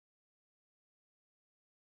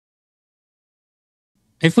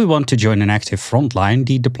If we want to join an active front line,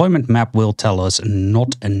 the deployment map will tell us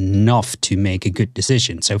not enough to make a good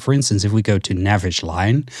decision. So for instance, if we go to Navage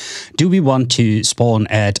line, do we want to spawn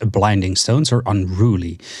at Blinding Stones or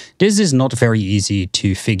Unruly? This is not very easy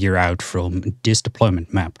to figure out from this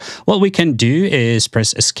deployment map. What we can do is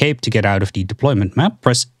press escape to get out of the deployment map,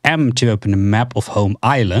 press M to open the map of Home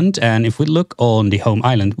Island, and if we look on the Home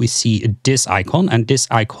Island, we see this icon, and this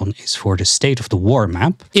icon is for the State of the War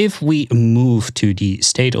map. If we move to the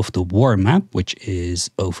State of the War map, which is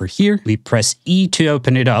over here, we press E to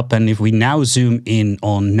open it up, and if we now zoom in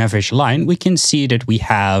on Navage line, we can see that we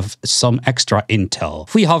have some extra intel.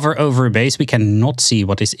 If we hover over a base, we cannot see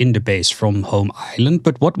what is in the base from Home Island,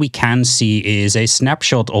 but what we can see is a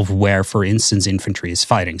snapshot of where, for instance, infantry is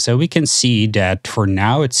fighting. So we can see that for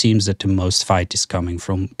now, it seems that the most fight is coming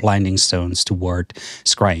from Blinding Stones toward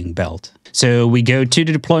Scrying Belt. So we go to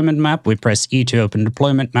the deployment map, we press E to open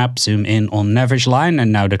deployment map, zoom in on Navage line,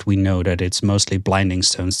 and now that we know that it's mostly Blinding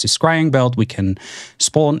Stones to Scrying Belt, we can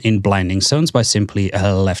spawn in Blinding Stones by simply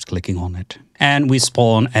left-clicking on it. And we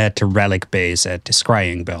spawn at the relic base at the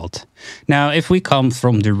Scrying Belt. Now, if we come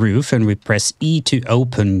from the roof and we press E to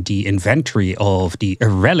open the inventory of the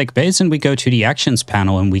relic base, and we go to the actions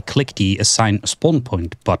panel and we click the assign spawn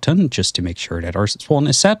point button, just to make sure that our spawn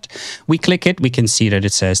is set, we click it, we can see that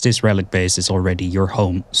it says this relic base is already your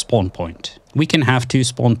home spawn point. We can have two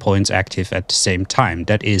spawn points active at the same time.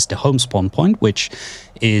 That is the home spawn point, which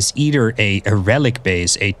is either a relic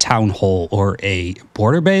base, a town hall, or a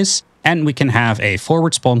border base. And we can have a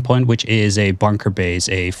forward spawn point, which is a bunker base,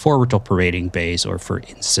 a forward operating base, or for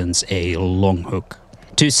instance, a long hook.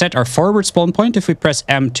 To set our forward spawn point, if we press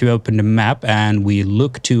M to open the map and we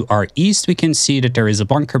look to our east, we can see that there is a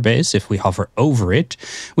bunker base. If we hover over it,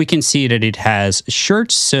 we can see that it has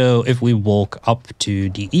shirts. So if we walk up to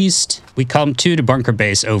the east, we come to the bunker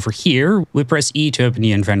base over here. We press E to open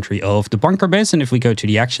the inventory of the bunker base. And if we go to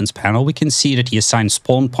the actions panel, we can see that the assign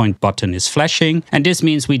spawn point button is flashing. And this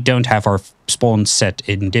means we don't have our spawn set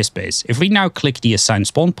in this base. If we now click the assign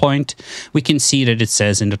spawn point, we can see that it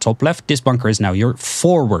says in the top left, this bunker is now your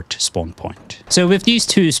forward spawn point. So with these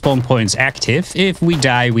two spawn points active, if we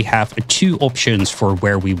die, we have two options for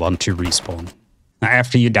where we want to respawn. Now,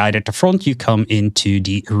 after you died at the front, you come into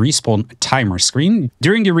the respawn timer screen.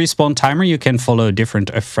 During the respawn timer, you can follow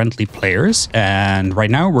different friendly players. And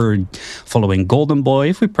right now we're following Golden Boy.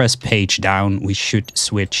 If we press page down, we should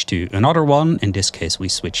switch to another one. In this case, we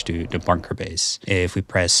switch to the bunker base. If we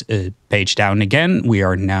press page down again, we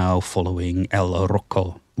are now following El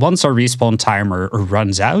Rocco. Once our respawn timer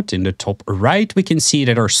runs out in the top right, we can see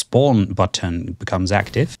that our spawn button becomes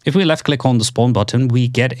active. If we left click on the spawn button, we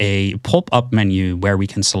get a pop-up menu where we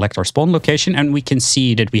can select our spawn location, and we can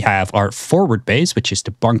see that we have our forward base, which is the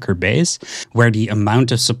bunker base, where the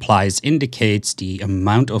amount of supplies indicates the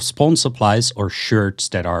amount of spawn supplies or shirts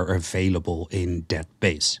that are available in that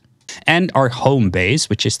base. And our home base,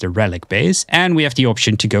 which is the relic base, and we have the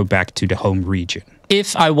option to go back to the home region.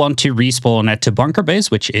 If I want to respawn at the bunker base,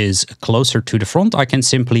 which is closer to the front, I can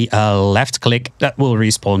simply left click. That will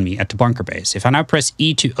respawn me at the bunker base. If I now press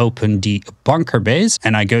E to open the bunker base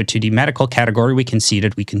and I go to the medical category, we can see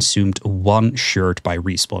that we consumed one shirt by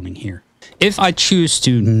respawning here. If I choose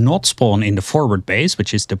to not spawn in the forward base,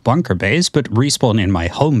 which is the bunker base, but respawn in my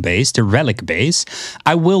home base, the relic base,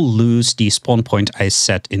 I will lose the spawn point I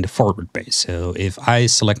set in the forward base. So if I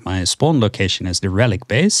select my spawn location as the relic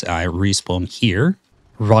base, I respawn here,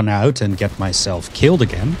 run out and get myself killed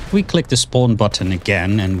again. We click the spawn button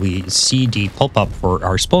again and we see the pop-up for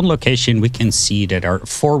our spawn location. We can see that our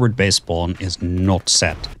forward base spawn is not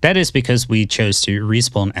set. That is because we chose to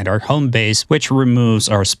respawn at our home base, which removes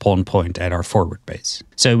our spawn point at our forward base.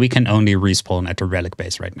 So we can only respawn at the relic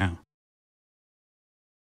base right now.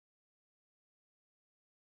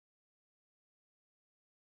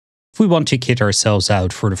 If we want to kit ourselves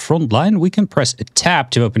out for the front line, we can press a tab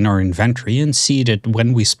to open our inventory and see that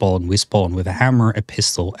when we spawn with a hammer, a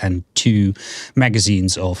pistol, and 2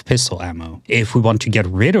 magazines of pistol ammo. If we want to get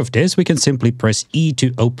rid of this, we can simply press E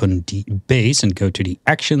to open the base and go to the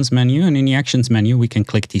Actions menu. And in the Actions menu, we can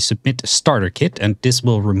click the Submit Starter Kit, and this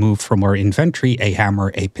will remove from our inventory a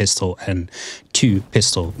hammer, a pistol, and 2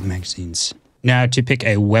 pistol magazines. Now, to pick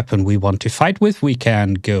a weapon we want to fight with, we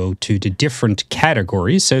can go to the different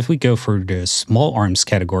categories. So if we go for the small arms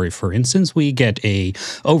category, for instance, we get a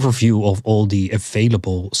overview of all the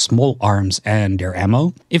available small arms and their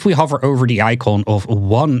ammo. If we hover over the icon of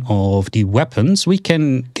one of the weapons, we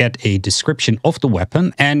can get a description of the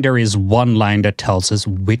weapon, and there is one line that tells us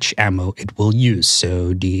which ammo it will use.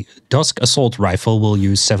 So the Dusk Assault Rifle will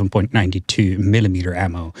use 7.92mm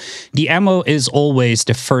ammo. The ammo is always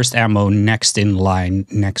the first ammo next next in line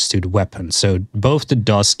next to the weapon. So both the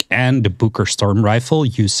Dusk and the Booker Storm Rifle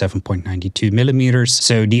use 7.92 millimeters.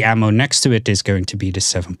 So the ammo next to it is going to be the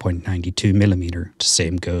 7.92 millimeter. The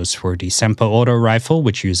same goes for the Sempo Auto Rifle,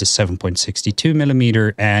 which uses 7.62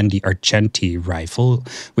 millimeter, and the Argenti Rifle,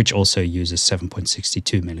 which also uses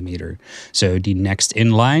 7.62 millimeter. So the next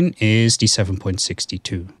in line is the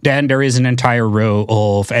 7.62. Then there is an entire row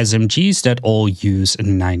of SMGs that all use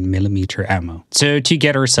 9mm ammo. So to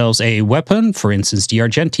get ourselves a weapon, for instance the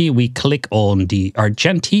Argenti, we click on the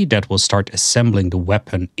Argenti. That will start assembling the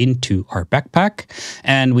weapon into our backpack,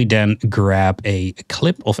 and we then grab a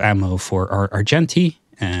clip of ammo for our Argenti.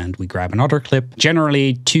 And we grab another clip.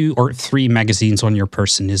 Generally, 2 or 3 magazines on your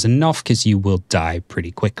person is enough because you will die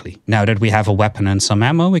pretty quickly. Now that we have a weapon and some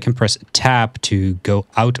ammo, we can press tab to go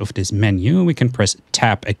out of this menu. We can press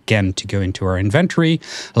tab again to go into our inventory.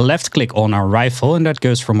 Left click on our rifle, and that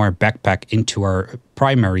goes from our backpack into our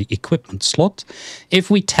primary equipment slot.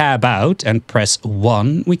 If we tab out and press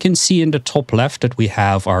 1, we can see in the top left that we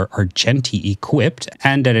have our Argenti equipped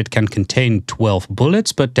and that it can contain 12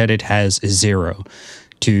 bullets, but that it has 0.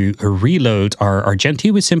 To reload our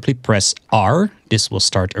Argenti, we simply press R. This will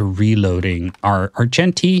start reloading our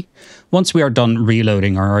Argenti. Once we are done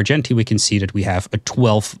reloading our Argenti, we can see that we have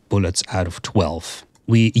 12 bullets out of 12.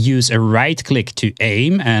 We use a right click to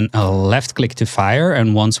aim and a left click to fire,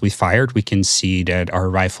 and once we fired, we can see that our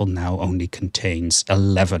rifle now only contains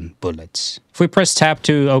 11 bullets. If we press tab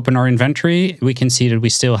to open our inventory, we can see that we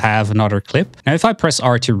still have another clip. Now, if I press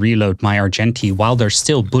R to reload my Argenti while there's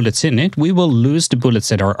still bullets in it, we will lose the bullets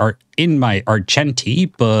that are in my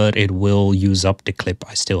Argenti, but it will use up the clip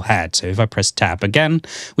I still had. So if I press tab again,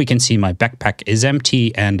 we can see my backpack is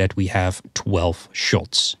empty and that we have 12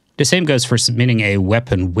 shots. The same goes for submitting a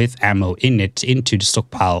weapon with ammo in it into the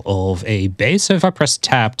stockpile of a base. So if I press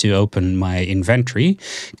tab to open my inventory,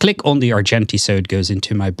 click on the Argenti so it goes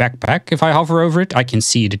into my backpack. If I hover over it, I can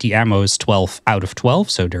see that the ammo is 12 out of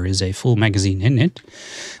 12, so there is a full magazine in it.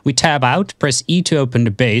 We tab out, press E to open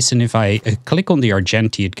the base, and if I click on the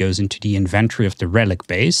Argenti, it goes into the inventory of the relic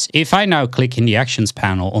base. If I now click in the actions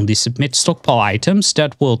panel on the submit stockpile items,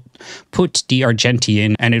 that will put the Argenti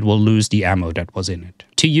in and it will lose the ammo that was in it.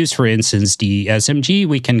 To use, for instance, the SMG,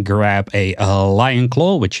 we can grab a Lion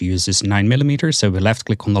Claw, which uses 9mm. So we left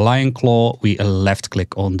click on the Lion Claw, we left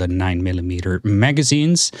click on the 9mm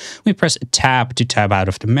magazines. We press tab to tab out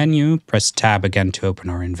of the menu, press tab again to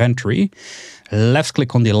open our inventory. Left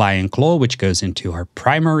click on the Lion Claw, which goes into our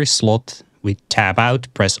primary slot. We tab out,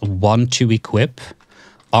 press 1 to equip,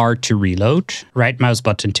 R to reload, right mouse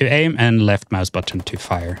button to aim, and left mouse button to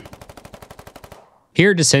fire.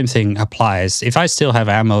 Here the same thing applies. If I still have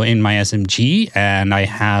ammo in my SMG and I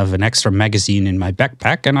have an extra magazine in my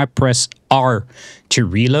backpack and I press R to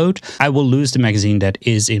reload, I will lose the magazine that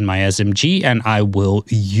is in my SMG and I will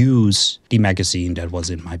use the magazine that was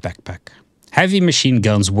in my backpack. Heavy machine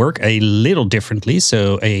guns work a little differently.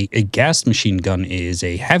 So a gassed machine gun is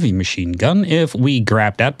a heavy machine gun. If we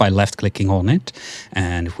grab that by left clicking on it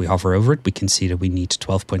and if we hover over it, we can see that we need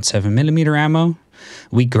 12.7mm ammo.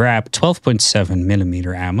 We grab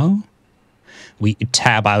 12.7mm ammo. We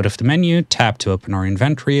tab out of the menu, tab to open our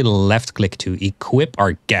inventory, left click to equip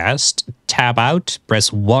our gassed, tab out,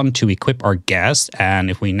 press 1 to equip our gassed,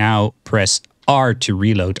 and if we now press R to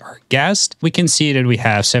reload our gassed, we can see that we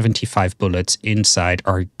have 75 bullets inside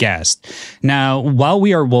our gassed. Now, while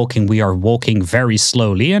we are walking very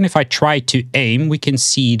slowly, and if I try to aim, we can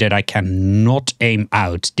see that I cannot aim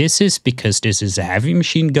out. This is because this is a heavy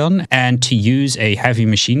machine gun, and to use a heavy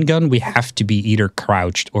machine gun, we have to be either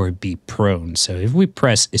crouched or be prone. So if we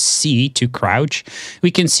press C to crouch,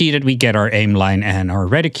 we can see that we get our aim line and our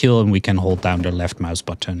reticule, and we can hold down the left mouse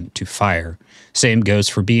button to fire. Same goes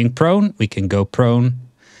for being prone. We can go prone,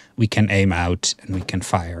 we can aim out, and we can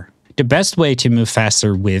fire. The best way to move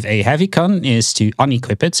faster with a heavy gun is to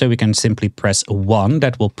unequip it. So we can simply press 1.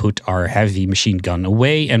 That will put our heavy machine gun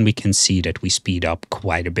away, and we can see that we speed up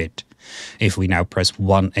quite a bit. If we now press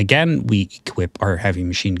 1 again, we equip our heavy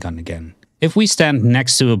machine gun again. If we stand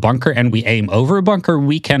next to a bunker and we aim over a bunker,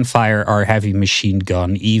 we can fire our heavy machine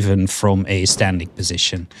gun even from a standing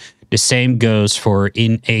position. The same goes for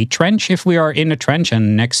in a trench. If we are in a trench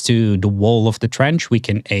and next to the wall of the trench, we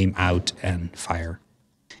can aim out and fire.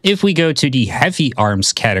 If we go to the heavy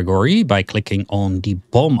arms category by clicking on the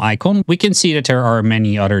bomb icon, we can see that there are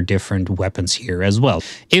many other different weapons here as well.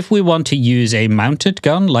 If we want to use a mounted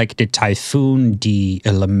gun like the Typhoon, the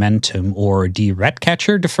Elementum, or the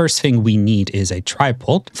Ratcatcher, the first thing we need is a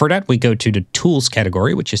tripod. For that, we go to the tools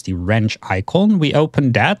category, which is the wrench icon. We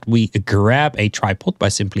open that, we grab a tripod by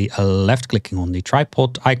simply left clicking on the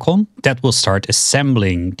tripod icon. That will start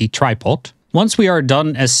assembling the tripod. Once we are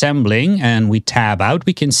done assembling and we tab out,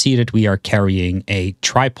 we can see that we are carrying a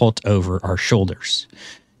tripod over our shoulders.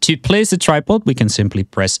 To place the tripod, we can simply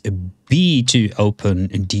press B to open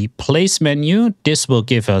the place menu. This will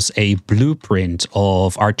give us a blueprint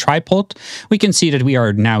of our tripod. We can see that we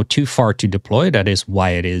are now too far to deploy. That is why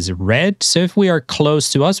it is red. So if we are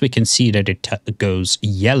close to us, we can see that it goes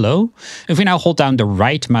yellow. If we now hold down the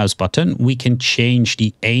right mouse button, we can change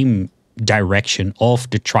the aim direction of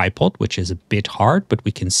the tripod, which is a bit hard, but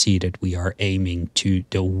we can see that we are aiming to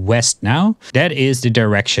the west now. That is the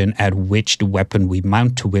direction at which the weapon we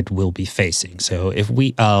mount to it will be facing. So if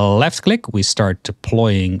we left click, we start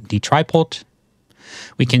deploying the tripod.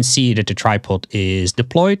 We can see that the tripod is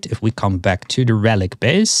deployed. If we come back to the relic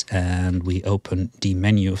base and we open the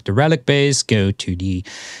menu of the relic base, go to the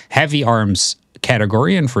heavy arms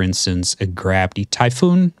category and, for instance, grab the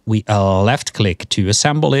Typhoon. We left click to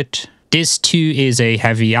assemble it. This too is a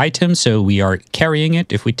heavy item, so we are carrying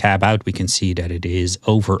it. If we tab out, we can see that it is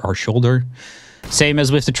over our shoulder. Same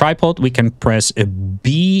as with the tripod, we can press a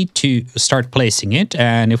B to start placing it.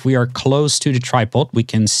 And if we are close to the tripod, we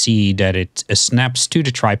can see that it snaps to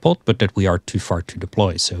the tripod, but that we are too far to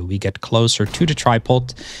deploy. So we get closer to the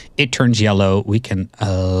tripod, it turns yellow, we can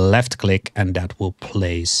left click and that will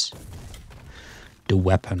place the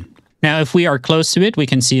weapon. Now, if we are close to it, we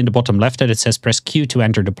can see in the bottom left that it says press Q to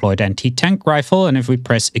enter deployed anti-tank rifle. And if we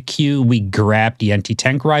press a Q, we grab the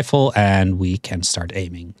anti-tank rifle and we can start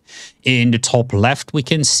aiming. In the top left, we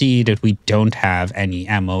can see that we don't have any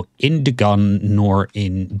ammo in the gun nor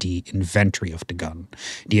in the inventory of the gun.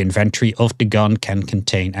 The inventory of the gun can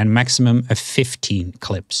contain a maximum of 15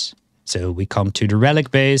 clips. So we come to the relic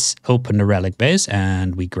base, open the relic base,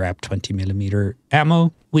 and we grab 20mm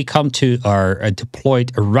ammo. We come to our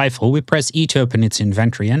deployed rifle. We press E to open its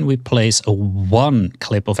inventory, and we place one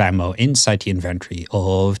clip of ammo inside the inventory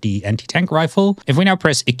of the anti-tank rifle. If we now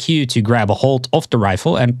press a Q to grab a hold of the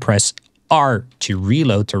rifle and press R to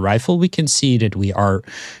reload the rifle, we can see that we are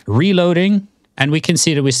reloading, and we can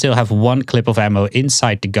see that we still have one clip of ammo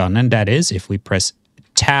inside the gun, and that is if we press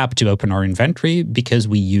tab to open our inventory, because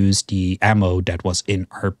we use the ammo that was in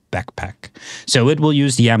our backpack. So it will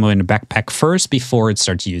use the ammo in the backpack first before it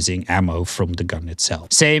starts using ammo from the gun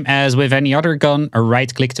itself. Same as with any other gun, a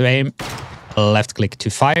right click to aim, a left click to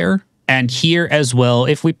fire. And here as well,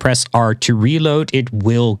 if we press R to reload, it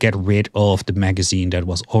will get rid of the magazine that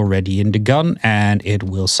was already in the gun and it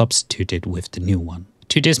will substitute it with the new one.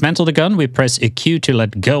 To dismantle the gun, we press a Q to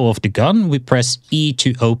let go of the gun. We press E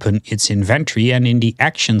to open its inventory. And in the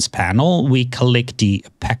actions panel, we click the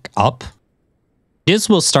pack up. This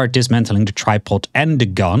will start dismantling the tripod and the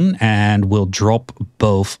gun and will drop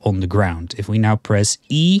both on the ground. If we now press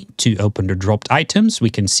E to open the dropped items, we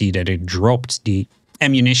can see that it dropped the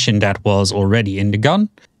ammunition that was already in the gun.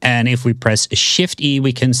 And if we press Shift E,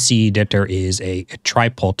 we can see that there is a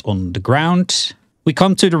tripod on the ground. We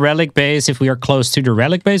come to the relic base. If we are close to the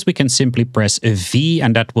relic base, we can simply press a V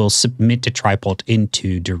and that will submit the tripod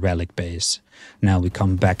into the relic base. Now we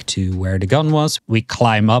come back to where the gun was. We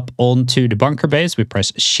climb up onto the bunker base. We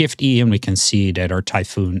press Shift E and we can see that our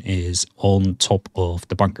Typhoon is on top of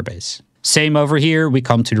the bunker base. Same over here. We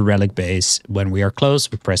come to the relic base. When we are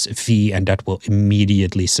close, we press V and that will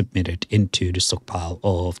immediately submit it into the stockpile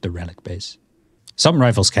of the relic base. Some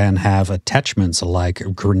rifles can have attachments like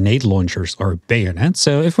grenade launchers or bayonets.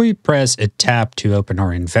 So if we press a tab to open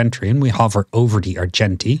our inventory and we hover over the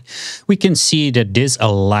Argenti, we can see that this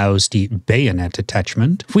allows the bayonet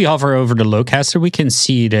attachment. If we hover over the Lowcaster, we can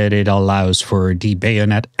see that it allows for the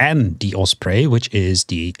bayonet and the Ospreay, which is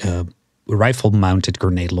the rifle-mounted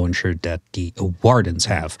grenade launcher that the Wardens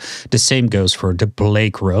have. The same goes for the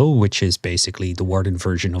Blake Row, which is basically the Warden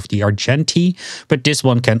version of the Argenti, but this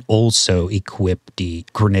one can also equip the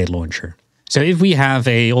grenade launcher. So if we have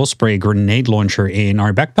a Ospreay grenade launcher in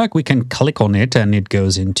our backpack, we can click on it and it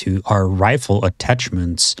goes into our rifle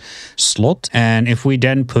attachments slot. And if we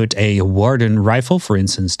then put a Warden rifle, for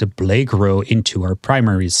instance, the Blake Row, into our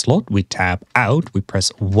primary slot, we tab out, we press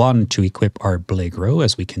 1 to equip our Blake Row,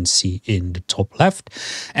 as we can see in the top left.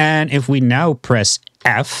 And if we now press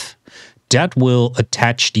F, that will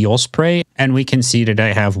attach the Ospreay, and we can see that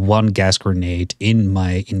I have one gas grenade in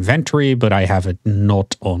my inventory, but I have it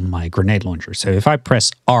not on my grenade launcher. So if I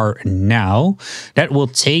press R now, that will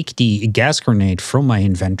take the gas grenade from my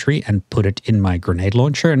inventory and put it in my grenade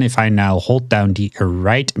launcher. And if I now hold down the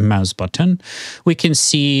right mouse button, we can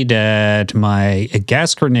see that my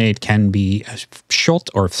gas grenade can be shot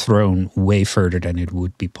or thrown way further than it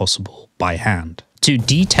would be possible by hand. To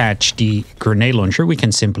detach the grenade launcher, we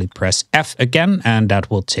can simply press F again, and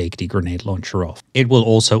that will take the grenade launcher off. It will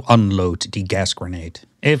also unload the gas grenade.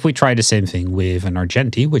 If we try the same thing with an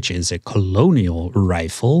Argenti, which is a colonial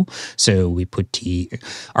rifle, so we put the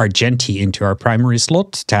Argenti into our primary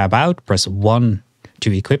slot, tab out, press 1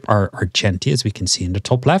 to equip our Argenti, as we can see in the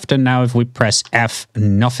top left. And now if we press F,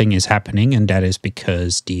 nothing is happening, and that is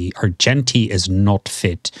because the Argenti is not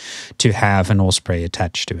fit to have an Ospreay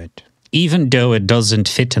attached to it. Even though it doesn't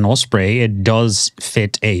fit an Ospreay, it does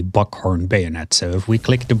fit a Buckhorn Bayonet. So if we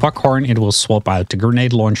click the Buckhorn, it will swap out the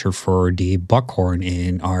grenade launcher for the Buckhorn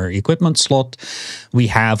in our equipment slot. We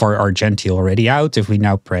have our Argenti already out. If we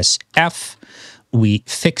now press F, we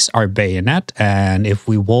fix our bayonet, and if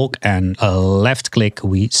we walk and left click,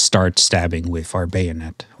 we start stabbing with our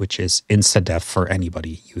bayonet, which is insta-death for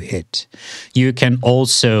anybody you hit. You can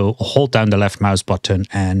also hold down the left mouse button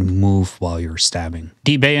and move while you're stabbing.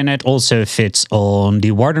 The bayonet also fits on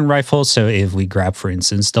the Warden rifle, so if we grab, for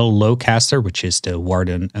instance, the Lowcaster, which is the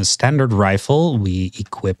Warden standard rifle, we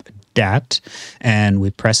equip that, and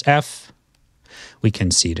we press F. We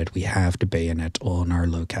can see that we have the bayonet on our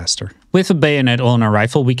Lowcaster. With a bayonet on our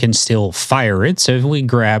rifle, we can still fire it. So if we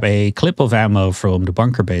grab a clip of ammo from the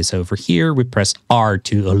bunker base over here, we press R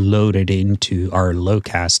to load it into our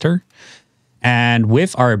Lowcaster. And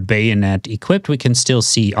with our bayonet equipped, we can still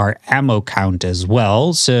see our ammo count as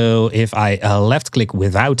well. So if I left click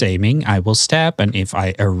without aiming, I will stab. And if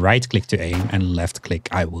I right click to aim and left click,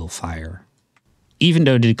 I will fire. Even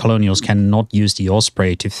though the Colonials cannot use the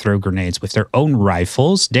Ospreay to throw grenades with their own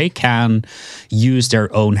rifles, they can use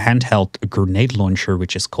their own handheld grenade launcher,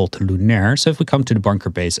 which is called the Lunaire. So if we come to the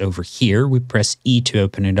bunker base over here, we press E to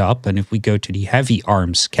open it up. And if we go to the heavy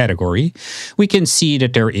arms category, we can see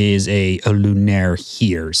that there is a Lunaire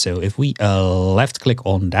here. So if we left click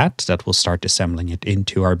on that, that will start assembling it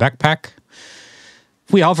into our backpack.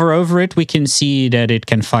 If we hover over it, we can see that it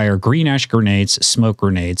can fire green ash grenades, smoke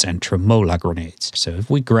grenades, and tremola grenades. So if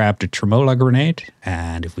we grab the tremola grenade,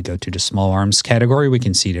 and if we go to the small arms category, we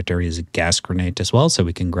can see that there is a gas grenade as well. So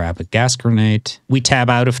we can grab a gas grenade. We tab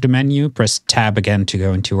out of the menu, press tab again to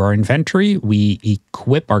go into our inventory. We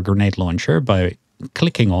equip our grenade launcher by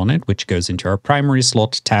clicking on it, which goes into our primary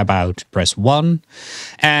slot, tab out, press 1.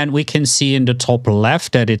 And we can see in the top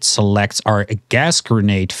left that it selects our gas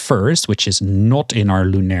grenade first, which is not in our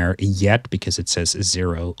Lunaire yet because it says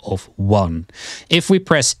 0 of 1. If we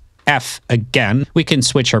press F again, we can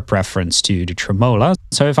switch our preference to the tremola.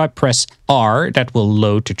 So if I press R, that will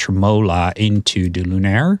load the tremola into the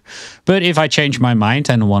Lunaire. But if I change my mind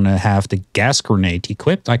and want to have the gas grenade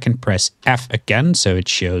equipped, I can press F again. So it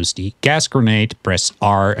shows the gas grenade, press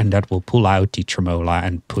R, and that will pull out the tremola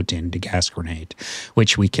and put in the gas grenade,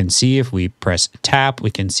 which we can see if we press tab,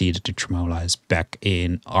 we can see that the tremola is back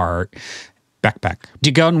in our backpack.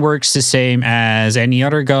 The gun works the same as any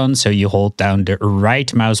other gun, so you hold down the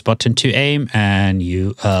right mouse button to aim and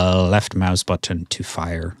you left mouse button to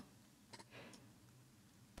fire.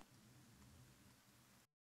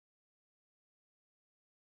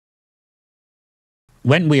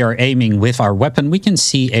 When we are aiming with our weapon, we can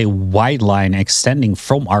see a white line extending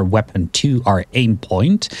from our weapon to our aim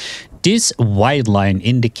point. This white line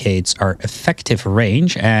indicates our effective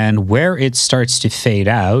range, and where it starts to fade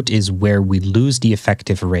out is where we lose the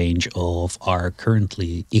effective range of our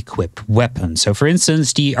currently equipped weapon. So for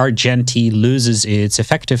instance, the Argenti loses its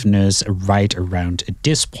effectiveness right around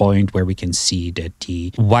this point where we can see that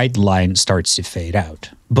the white line starts to fade out.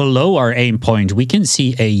 Below our aim point, we can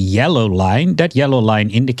see a yellow line. That yellow line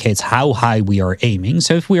indicates how high we are aiming.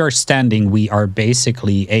 So if we are standing, we are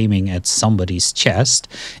basically aiming at somebody's chest.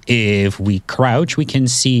 If we crouch, we can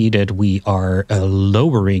see that we are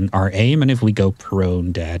lowering our aim. And if we go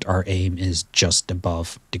prone, that our aim is just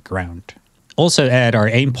above the ground. Also at our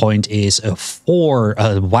aim point is 4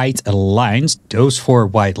 white lines. Those 4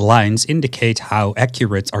 white lines indicate how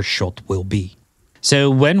accurate our shot will be.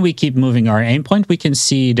 So when we keep moving our aim point, we can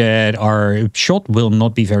see that our shot will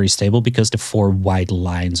not be very stable because the 4 white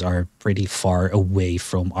lines are pretty far away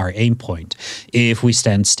from our aim point. If we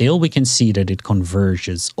stand still, we can see that it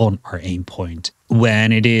converges on our aim point.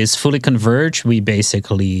 When it is fully converged, we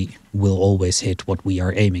basically will always hit what we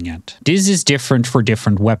are aiming at. This is different for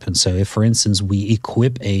different weapons. So if, for instance, we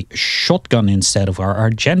equip a shotgun instead of our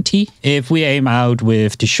Argenti, if we aim out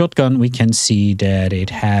with the shotgun, we can see that it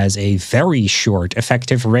has a very short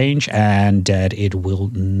effective range and that it will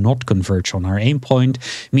not converge on our aim point,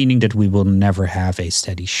 meaning that we will never have a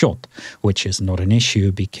steady shot, which is not an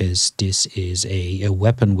issue because this is a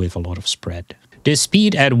weapon with a lot of spread. The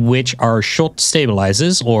speed at which our shot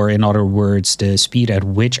stabilizes, or in other words, the speed at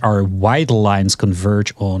which our our wide lines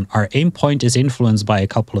converge on our aim point is influenced by a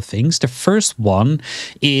couple of things. The first one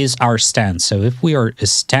is our stance. So if we are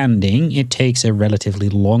standing, it takes a relatively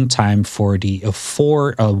long time for the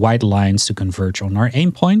four wide lines to converge on our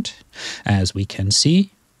aim point, as we can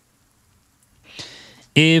see.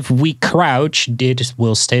 If we crouch, it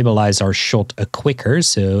will stabilize our shot quicker.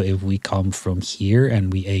 So if we come from here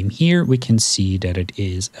and we aim here, we can see that it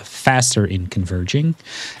is faster in converging.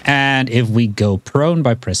 And if we go prone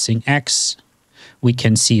by pressing X, we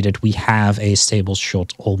can see that we have a stable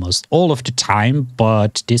shot almost all of the time,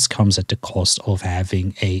 but this comes at the cost of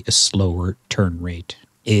having a slower turn rate.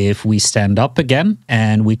 If we stand up again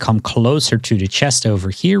and we come closer to the chest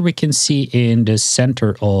over here, we can see in the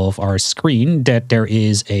center of our screen that there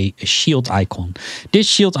is a shield icon. This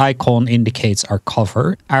shield icon indicates our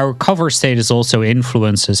cover. Our cover status also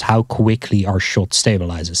influences how quickly our shot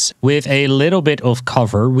stabilizes. With a little bit of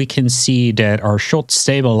cover, we can see that our shot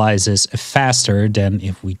stabilizes faster than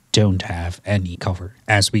if we don't have any cover,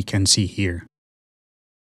 as we can see here.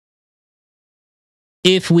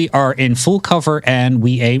 If we are in full cover and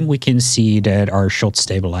we aim, we can see that our shot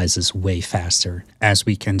stabilizes way faster, as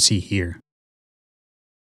we can see here.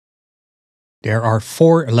 There are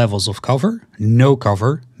 4 levels of cover: no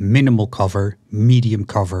cover, minimal cover, medium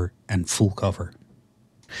cover, and full cover.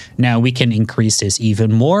 Now we can increase this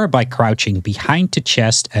even more by crouching behind the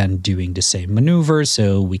chest and doing the same maneuver.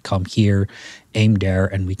 So we come here, aim there,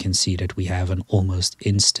 and we can see that we have an almost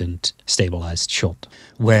instant stabilized shot.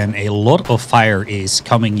 When a lot of fire is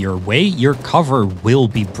coming your way, your cover will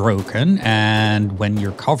be broken. And when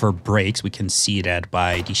your cover breaks, we can see that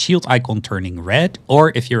by the shield icon turning red,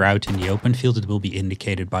 or if you're out in the open field, it will be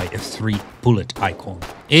indicated by a 3-bullet icon.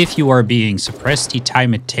 If you are being suppressed, the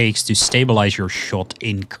time it takes to stabilize your shot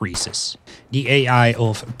increases. The AI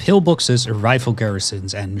of pillboxes, rifle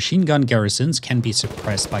garrisons, and machine gun garrisons can be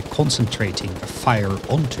suppressed by concentrating fire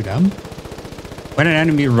onto them. When an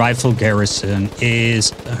enemy rifle garrison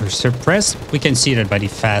is suppressed, we can see that by the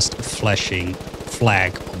fast flashing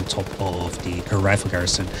flag on top of the rifle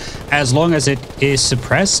garrison. As long as it is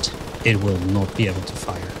suppressed, it will not be able to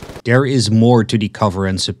fire. There is more to the cover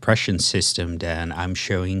and suppression system than I'm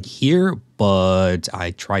showing here, but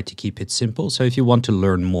I try to keep it simple. So if you want to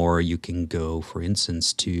learn more, you can go, for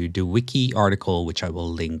instance, to the wiki article, which I will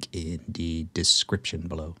link in the description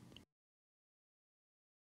below.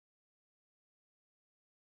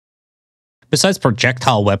 Besides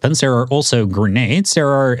projectile weapons, there are also grenades. There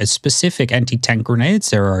are specific anti-tank grenades,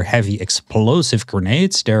 there are heavy explosive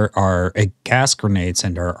grenades, there are gas grenades,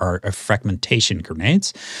 and there are fragmentation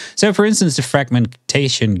grenades. So for instance, the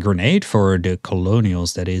fragmentation grenade for the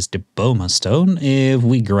colonials, that is the Boma stone. If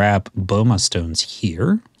we grab Boma stones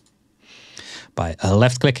here, by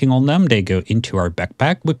left-clicking on them, they go into our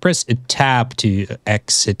backpack. We press tab to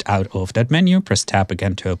exit out of that menu. Press tab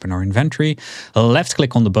again to open our inventory.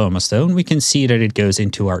 Left-click on the Boma stone. We can see that it goes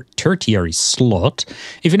into our tertiary slot.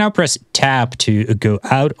 If you now press tab to go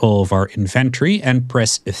out of our inventory and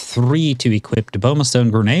press 3 to equip the Boma stone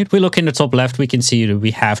grenade, we look in the top left, we can see that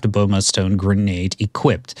we have the Boma stone grenade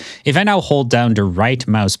equipped. If I now hold down the right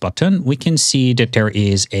mouse button, we can see that there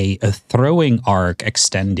is a throwing arc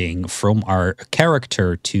extending from our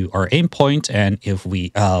character to our aim point, and if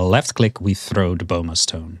we left click, we throw the Boma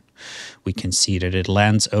stone. We can see that it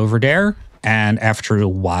lands over there, and after a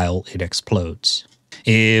while it explodes.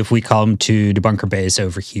 If we come to the bunker base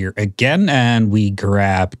over here again and we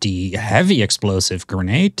grab the heavy explosive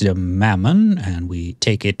grenade, the Mammon, and we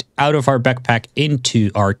take it out of our backpack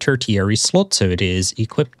into our tertiary slot, so it is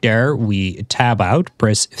equipped there, we tab out,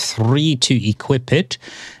 press 3 to equip it,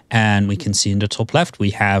 and we can see in the top left, we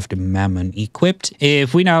have the Mammon equipped.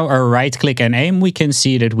 If we now right click and aim, we can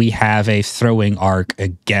see that we have a throwing arc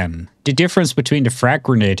again. The difference between the frag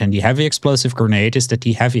grenade and the heavy explosive grenade is that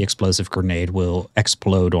the heavy explosive grenade will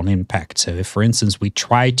explode on impact. So if, for instance, we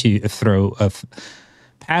try to throw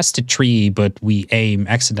past the tree, but we aim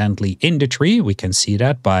accidentally in the tree, we can see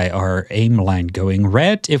that by our aim line going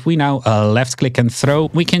red. If we now left click and throw,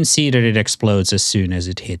 we can see that it explodes as soon as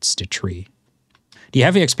it hits the tree. The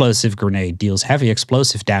heavy explosive grenade deals heavy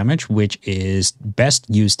explosive damage, which is best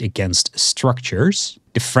used against structures.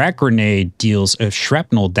 The frag grenade deals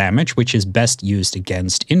shrapnel damage, which is best used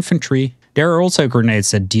against infantry. There are also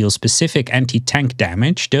grenades that deal specific anti-tank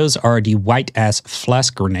damage. Those are the white-ass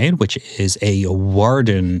flask grenade, which is a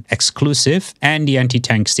Warden exclusive, and the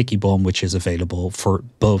anti-tank sticky bomb, which is available for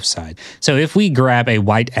both sides. So if we grab a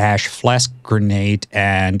white-ash flask grenade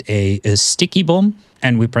and a sticky bomb,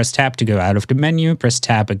 and we press tab to go out of the menu, press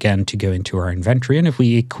tab again to go into our inventory. And if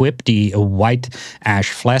we equip the white ash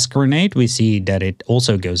flask grenade, we see that it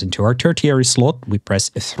also goes into our tertiary slot. We press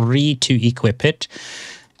 3 to equip it.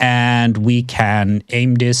 And we can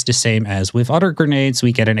aim this the same as with other grenades.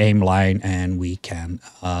 We get an aim line and we can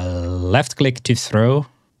left click to throw.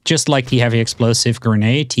 Just like the heavy explosive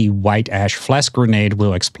grenade, the white ash flask grenade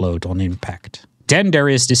will explode on impact. Then there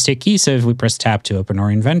is the sticky, so if we press tab to open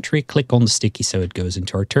our inventory, click on the sticky so it goes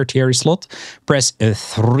into our tertiary slot, press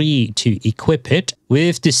 3 to equip it.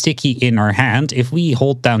 With the sticky in our hand, if we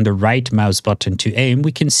hold down the right mouse button to aim,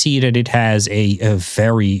 we can see that it has a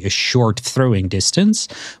very short throwing distance,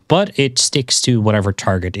 but it sticks to whatever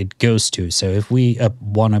target it goes to. So if we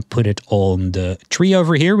want to put it on the tree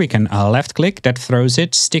over here, we can left click, that throws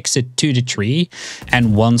it, sticks it to the tree,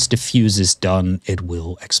 and once the fuse is done, it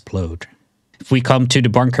will explode. If we come to the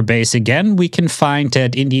bunker base again, we can find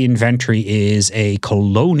that in the inventory is a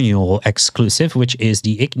colonial exclusive, which is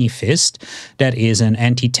the Ignifist. That is an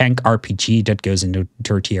anti-tank RPG that goes into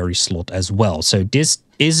tertiary slot as well. So this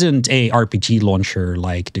isn't a RPG launcher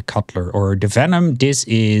like the Cutler or the Venom. This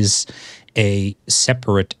is a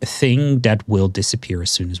separate thing that will disappear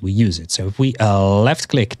as soon as we use it. So if we left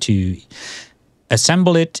click to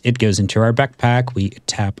assemble it, it goes into our backpack. We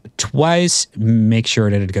tap twice, make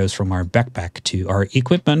sure that it goes from our backpack to our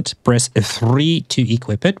equipment. Press 3 to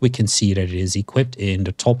equip it. We can see that it is equipped in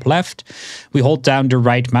the top left. We hold down the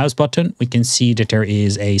right mouse button. We can see that there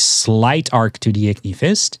is a slight arc to the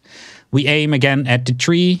Ignifist. We aim again at the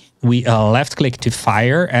tree. We left click to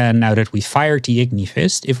fire, and now that we fired the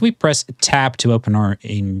Ignifist, if we press tab to open our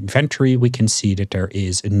inventory, we can see that there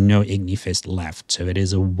is no Ignifist left, so it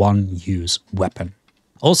is a one-use weapon.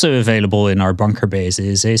 Also available in our bunker base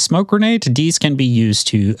is a smoke grenade. These can be used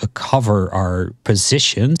to cover our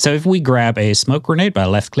position. So if we grab a smoke grenade by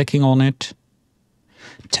left clicking on it,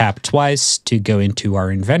 tap twice to go into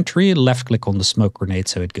our inventory, left click on the smoke grenade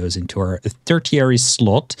so it goes into our tertiary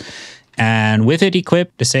slot. And with it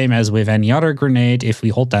equipped, the same as with any other grenade, if we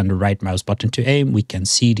hold down the right mouse button to aim, we can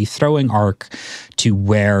see the throwing arc to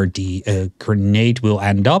where the grenade will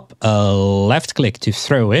end up. Left click to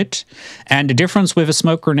throw it. And the difference with a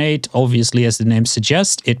smoke grenade, obviously, as the name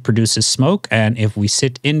suggests, it produces smoke. And if we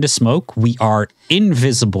sit in the smoke, we are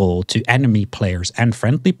invisible to enemy players and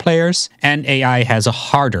friendly players. And AI has a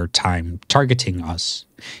harder time targeting us.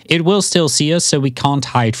 It will still see us, so we can't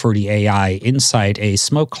hide for the AI inside a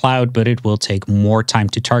smoke cloud, but it will take more time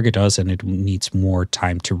to target us and it needs more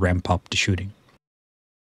time to ramp up the shooting.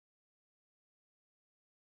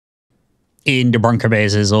 In the bunker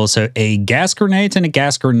base is also a gas grenade, and a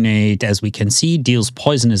gas grenade, as we can see, deals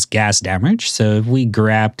poisonous gas damage. So if we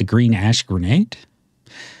grab the green ash grenade,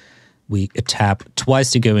 we tap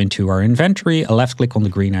twice to go into our inventory, a left click on the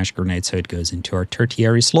green ash grenade so it goes into our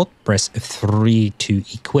tertiary slot, press 3 to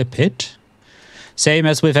equip it. Same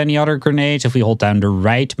as with any other grenade, if we hold down the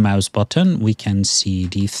right mouse button, we can see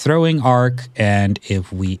the throwing arc, and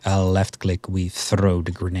if we left click, we throw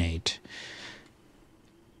the grenade.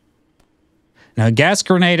 Now, a gas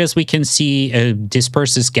grenade, as we can see,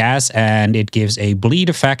 disperses gas and it gives a bleed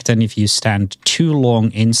effect, and if you stand too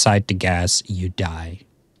long inside the gas, you die.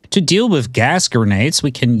 To deal with gas grenades,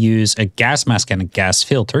 we can use a gas mask and a gas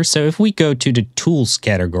filter. So if we go to the tools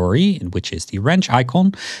category, which is the wrench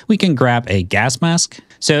icon, we can grab a gas mask.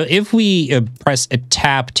 So if we press a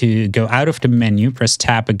tab to go out of the menu, press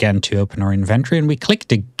tab again to open our inventory, and we click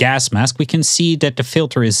the gas mask, we can see that the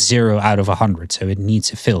filter is 0 out of 100, so it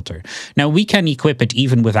needs a filter. Now we can equip it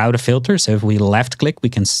even without a filter, so if we left click, we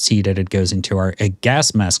can see that it goes into our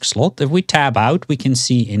gas mask slot. If we tab out, we can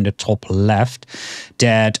see in the top left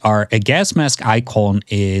that our gas mask icon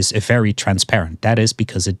is very transparent. That is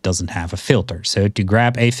because it doesn't have a filter. So to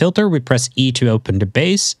grab a filter, we press E to open the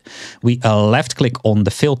base. We left click on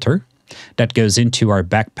the filter. That goes into our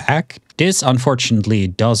backpack. This, unfortunately,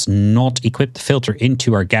 does not equip the filter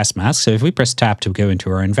into our gas mask. So if we press tab to go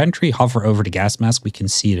into our inventory, hover over the gas mask, we can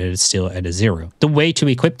see that it's still at a 0. The way to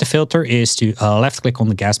equip the filter is to left click on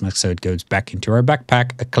the gas mask so it goes back into our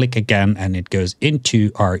backpack, click again, and it goes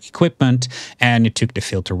into our equipment, and it took the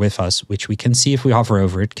filter with us, which we can see if we hover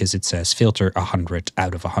over it because it says filter 100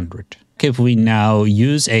 out of 100. If we now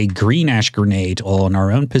use a green ash grenade on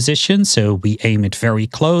our own position, so we aim it very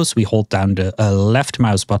close, we hold down the left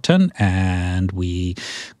mouse button and we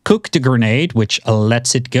cook the grenade, which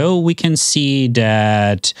lets it go, we can see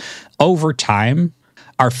that over time,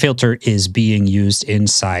 our filter is being used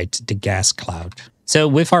inside the gas cloud. So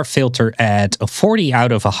with our filter at 40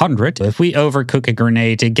 out of 100, if we overcook a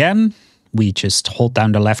grenade again, we just hold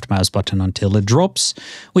down the left mouse button until it drops.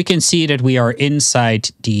 We can see that we are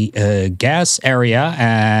inside the gas area,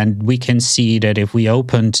 and we can see that if we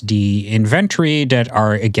opened the inventory that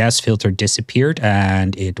our gas filter disappeared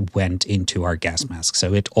and it went into our gas mask.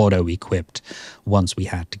 So it auto-equipped once we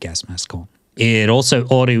had the gas mask on. It also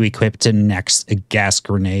auto-equipped the next gas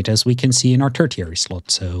grenade, as we can see in our tertiary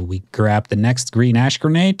slot. So we grab the next green ash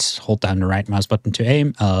grenade, hold down the right mouse button to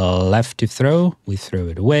aim, left to throw, we throw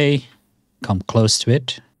it away, come close to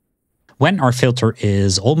it. When our filter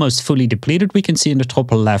is almost fully depleted, we can see in the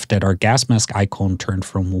top left that our gas mask icon turned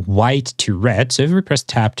from white to red. So if we press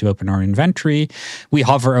tab to open our inventory, we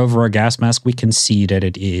hover over our gas mask, we can see that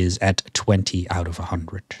it is at 20 out of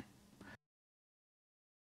 100.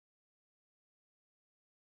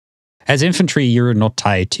 As infantry, you're not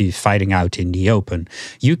tied to fighting out in the open.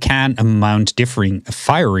 You can mount differing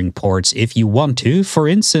firing ports if you want to. For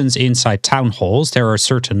instance, inside town halls, there are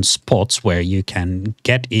certain spots where you can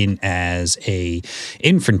get in as a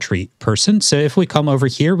infantry person. So if we come over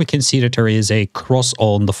here, we can see that there is a cross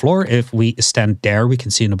on the floor. If we stand there, we can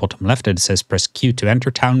see in the bottom left that it says press Q to enter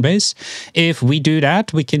town base. If we do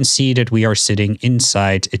that, we can see that we are sitting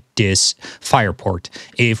inside this fire port.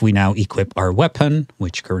 If we now equip our weapon,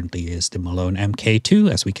 which currently is the Malone MK2,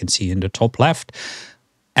 as we can see in the top left,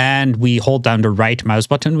 and we hold down the right mouse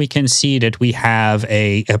button, we can see that we have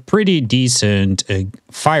a pretty decent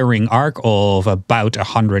firing arc of about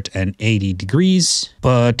 180 degrees,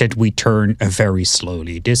 but that we turn very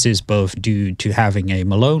slowly. This is both due to having a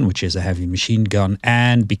Malone, which is a heavy machine gun,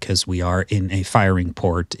 and because we are in a firing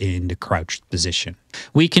port in the crouched position.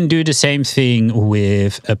 We can do the same thing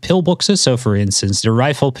with pillboxes. So for instance, the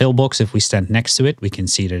rifle pillbox, if we stand next to it, we can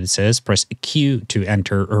see that it says press Q to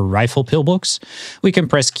enter a rifle pillbox. We can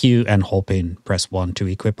press Q and hop in, press 1 to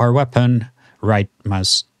equip our weapon, right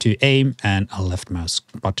mouse to aim, and a left mouse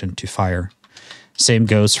button to fire. Same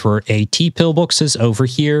goes for AT pillboxes over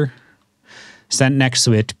here. Stand next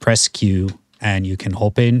to it, press Q, and you can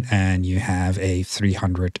hop in and you have a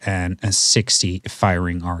 360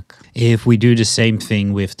 firing arc. If we do the same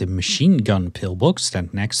thing with the machine gun pillbox,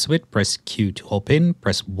 stand next to it, press Q to hop in,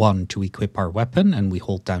 press 1 to equip our weapon, and we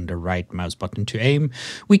hold down the right mouse button to aim,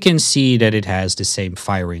 we can see that it has the same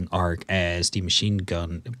firing arc as the machine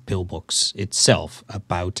gun pillbox itself,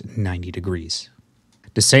 about 90 degrees.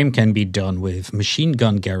 The same can be done with machine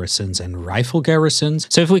gun garrisons and rifle garrisons.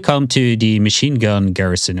 So if we come to the machine gun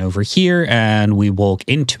garrison over here and we walk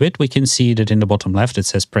into it, we can see that in the bottom left it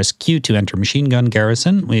says press Q to enter machine gun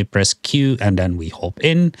garrison. We press Q and then we hop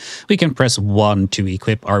in. We can press 1 to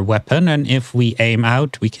equip our weapon, and if we aim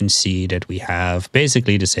out, we can see that we have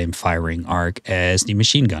basically the same firing arc as the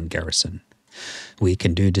machine gun garrison. We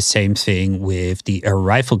can do the same thing with the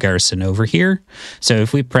rifle garrison over here. So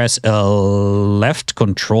if we press left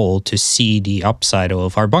control to see the upside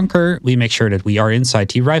of our bunker, we make sure that we are inside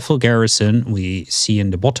the rifle garrison. We see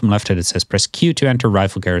in the bottom left that it says press Q to enter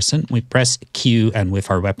rifle garrison. We press Q, and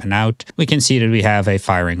with our weapon out, we can see that we have a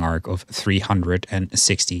firing arc of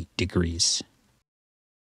 360 degrees.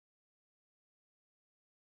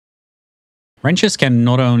 Wrenches can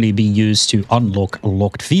not only be used to unlock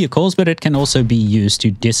locked vehicles, but it can also be used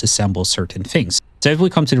to disassemble certain things. So if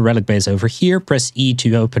we come to the relic base over here, press E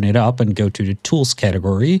to open it up and go to the tools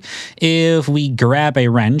category. If we grab a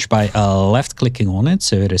wrench by left clicking on it,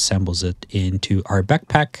 so it assembles it into our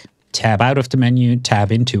backpack, tab out of the menu,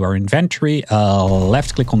 tab into our inventory,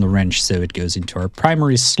 left click on the wrench so it goes into our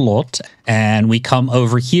primary slot, and we come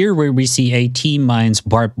over here where we see AT mines,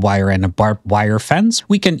 barbed wire, and a barbed wire fence.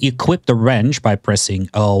 We can equip the wrench by pressing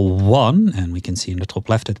L1, and we can see in the top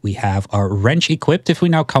left that we have our wrench equipped. If we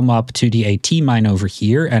now come up to the AT mine over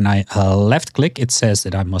here and I left click, it says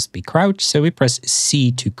that I must be crouched, so we press C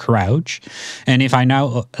to crouch, and if I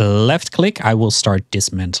now left click, I will start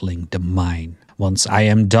dismantling the mine. Once I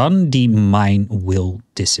am done, the mine will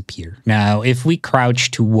disappear. Now, if we crouch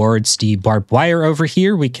towards the barbed wire over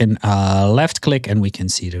here, we can left click and we can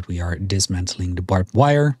see that we are dismantling the barbed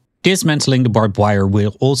wire. Dismantling the barbed wire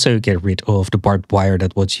will also get rid of the barbed wire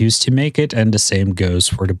that was used to make it, and the same goes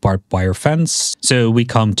for the barbed wire fence. So we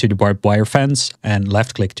come to the barbed wire fence and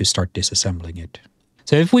left click to start disassembling it.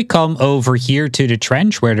 So if we come over here to the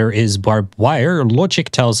trench where there is barbed wire, logic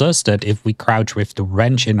tells us that if we crouch with the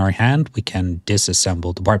wrench in our hand, we can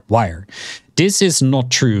disassemble the barbed wire. This is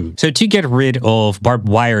not true. So to get rid of barbed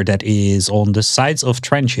wire that is on the sides of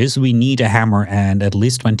trenches, we need a hammer and at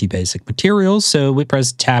least 20 basic materials. So we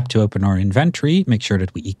press tab to open our inventory. Make sure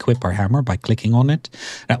that we equip our hammer by clicking on it.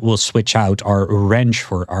 That will switch out our wrench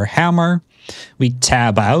for our hammer. We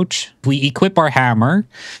tab out. We equip our hammer.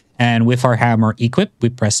 And with our hammer equipped, we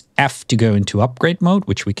press F to go into upgrade mode,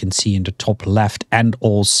 which we can see in the top left and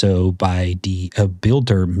also by the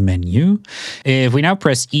builder menu. If we now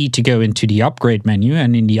press E to go into the upgrade menu,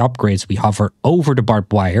 and in the upgrades we hover over the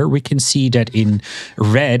barbed wire, we can see that in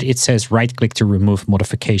red it says right click to remove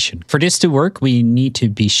modification. For this to work, we need to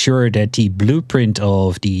be sure that the blueprint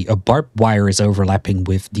of the barbed wire is overlapping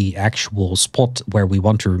with the actual spot where we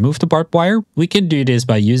want to remove the barbed wire. We can do this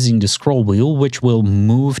by using the scroll wheel, which will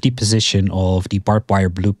move the position of the barbed wire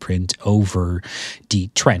blueprint over the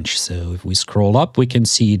trench. So if we scroll up, we can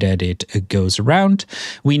see that it goes around.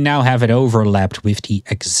 We now have it overlapped with the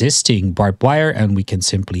existing barbed wire, and we can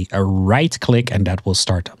simply right click and that will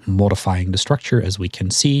start modifying the structure, as we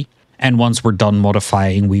can see. And once we're done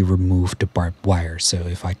modifying, we remove the barbed wire. So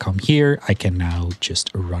if I come here, I can now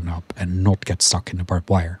just run up and not get stuck in the barbed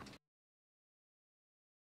wire.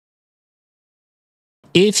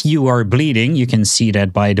 If you are bleeding, you can see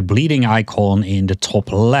that by the bleeding icon in the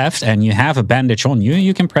top left, and you have a bandage on you,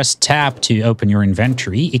 you can press tab to open your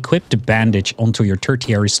inventory, equip the bandage onto your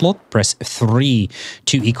tertiary slot, press 3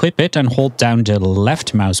 to equip it, and hold down the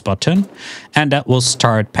left mouse button, and that will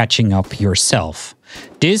start patching up yourself.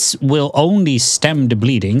 This will only stem the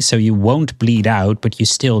bleeding, so you won't bleed out, but you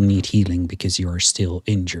still need healing because you are still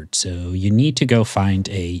injured. So you need to go find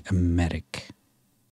a medic.